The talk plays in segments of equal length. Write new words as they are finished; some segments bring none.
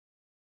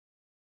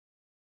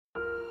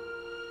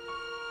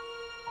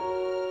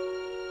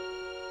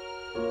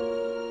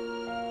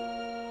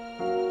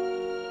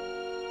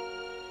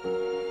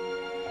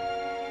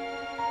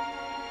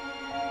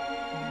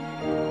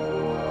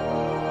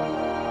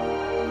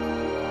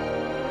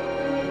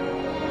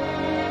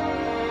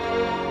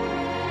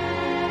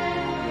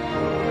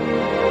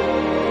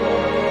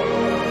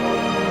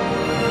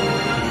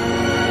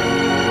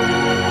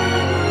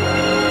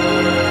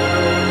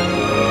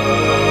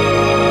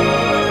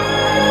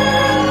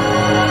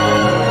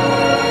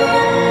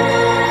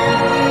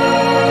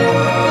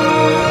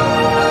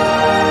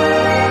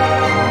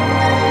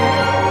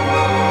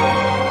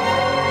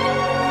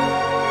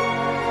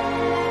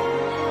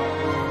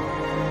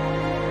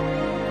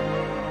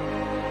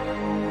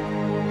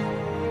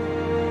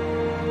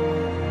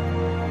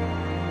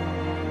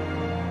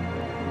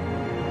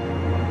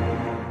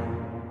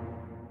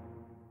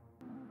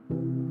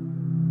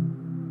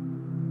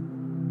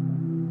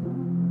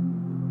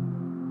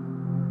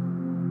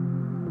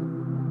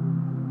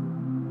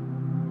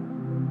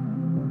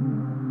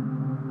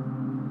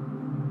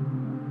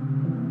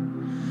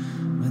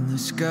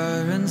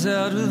sky runs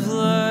out of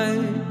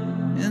light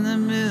in the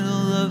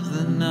middle of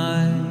the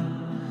night,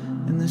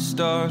 and the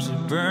stars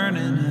are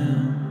burning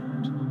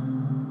out.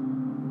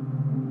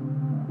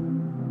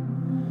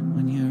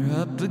 When you're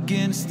up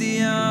against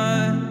the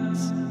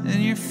odds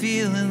and you're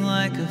feeling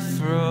like a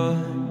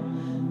fraud,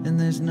 and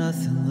there's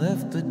nothing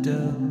left but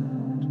doubt,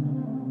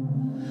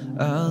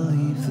 I'll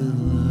leave the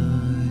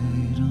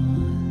light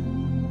on.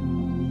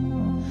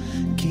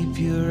 Keep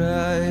your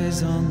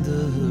eyes on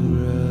the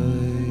horizon.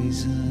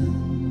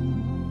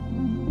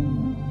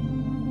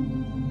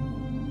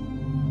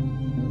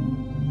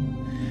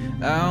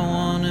 I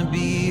wanna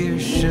be your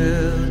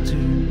shelter,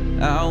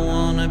 I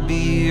wanna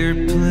be your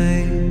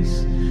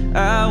place,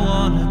 I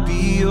wanna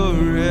be your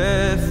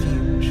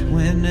refuge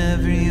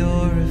whenever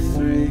you're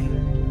afraid,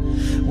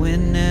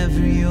 whenever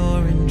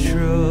you're in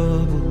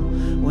trouble,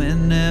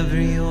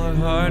 whenever your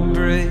heart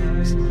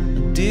breaks.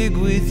 I'll dig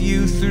with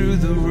you through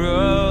the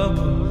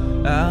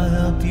rubble, I'll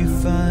help you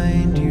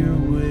find your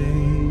way.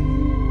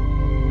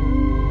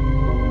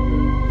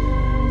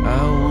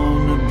 I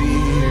wanna be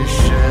your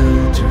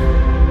shelter.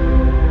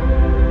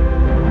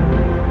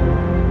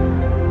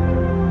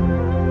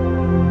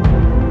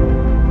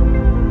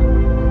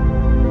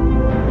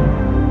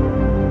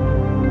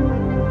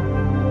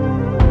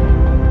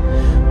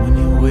 When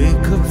you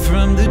wake up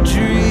from the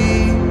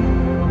dream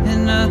and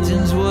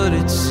nothing's what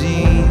it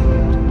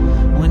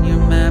seemed, when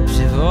your maps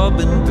have all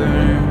been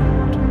burned,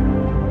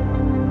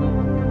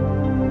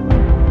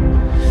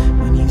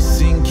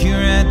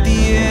 you're at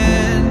the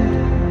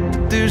end,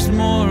 but there's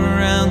more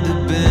around the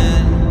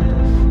bend,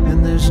 and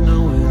there's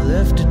nowhere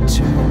left to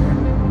turn.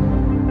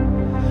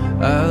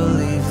 I'll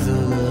leave the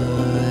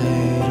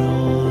light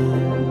on.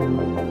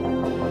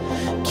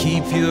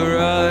 Keep your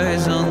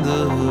eyes on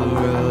the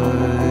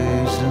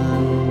horizon.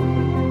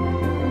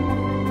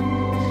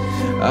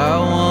 I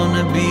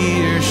wanna be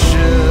your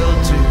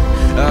shelter,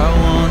 I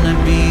wanna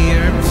be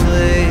your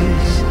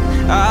place,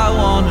 I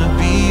wanna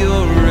be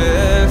your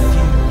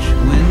refuge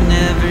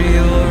whenever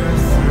you're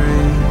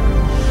afraid,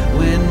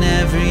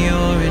 whenever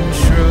you're in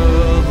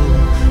trouble,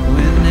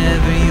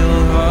 whenever your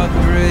heart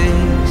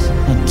breaks.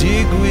 I'll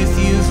dig with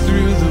you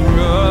through the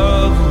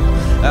rubble,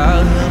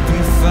 I'll help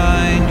you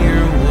find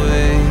your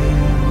way.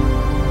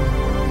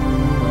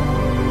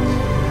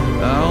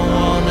 I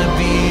wanna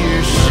be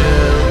your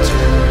shelter.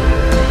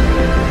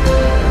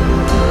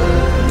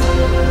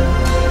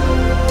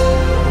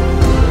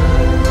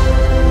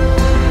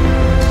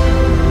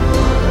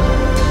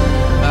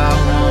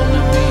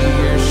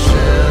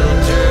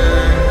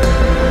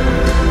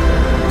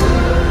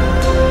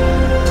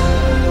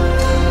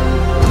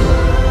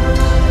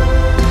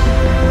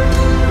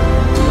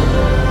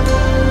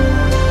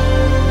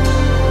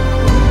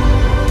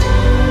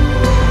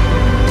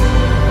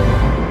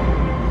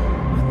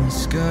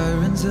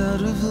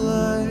 Out of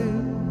light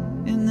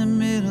in the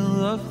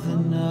middle of the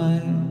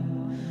night,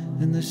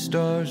 and the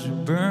stars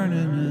are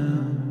burning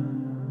out.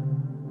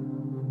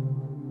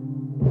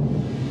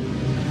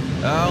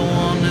 I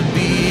wanna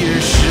be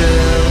your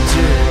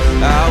shelter,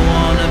 I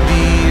wanna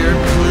be your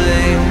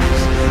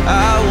place,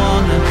 I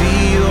wanna be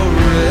your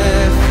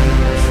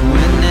refuge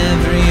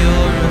whenever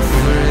you're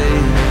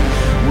afraid,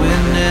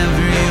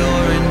 whenever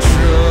you're in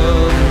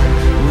trouble,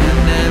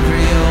 whenever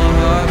your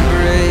heart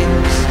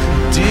breaks.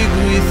 Dig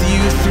with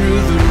you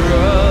through the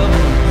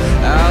rubble,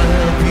 I'll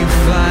help you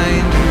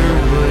find your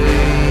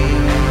way.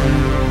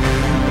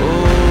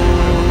 Oh,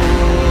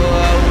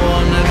 I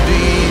wanna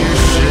be your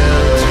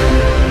shelter,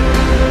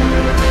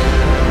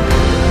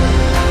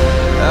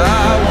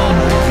 I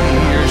wanna be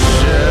your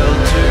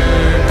shelter,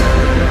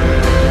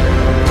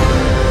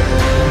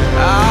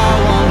 I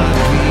wanna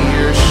be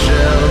your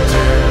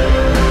shelter,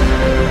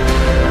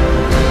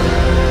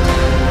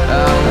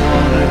 I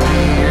wanna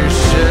be your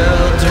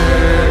shelter.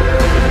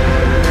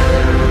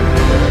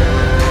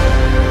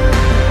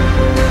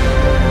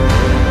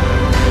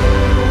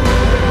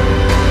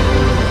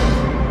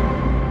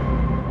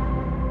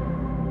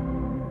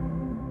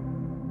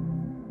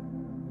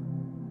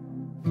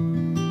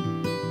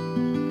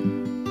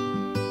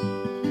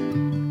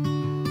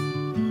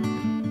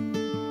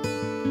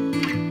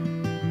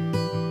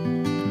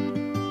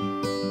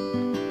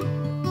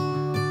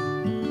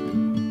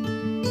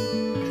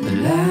 The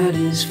light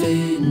is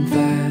fading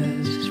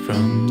fast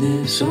from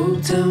this old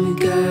town, we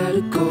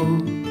gotta go.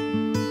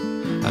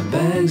 Our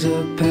bags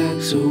are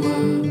packed, so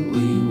what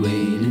we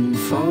waiting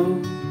for?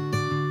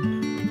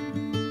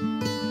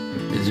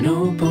 There's no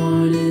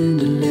point in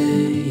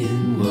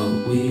delaying what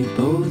we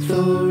both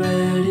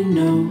already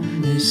know.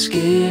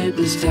 Escape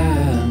this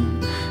time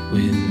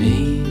with me.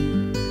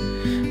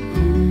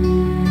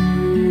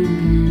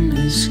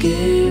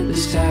 Escape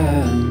this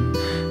time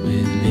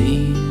with me.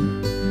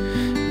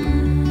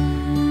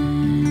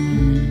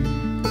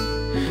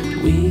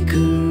 We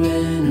could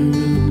rent a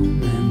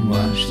room and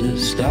watch the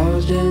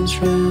stars dance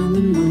round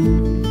the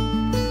moon,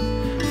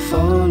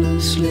 fall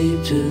asleep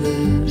to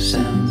the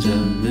sounds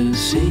of the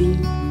sea.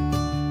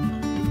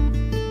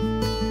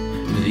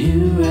 With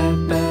you right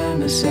by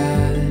my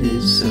side,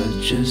 it's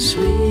such a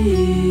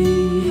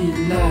sweet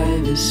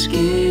life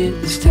escape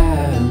this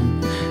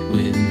town.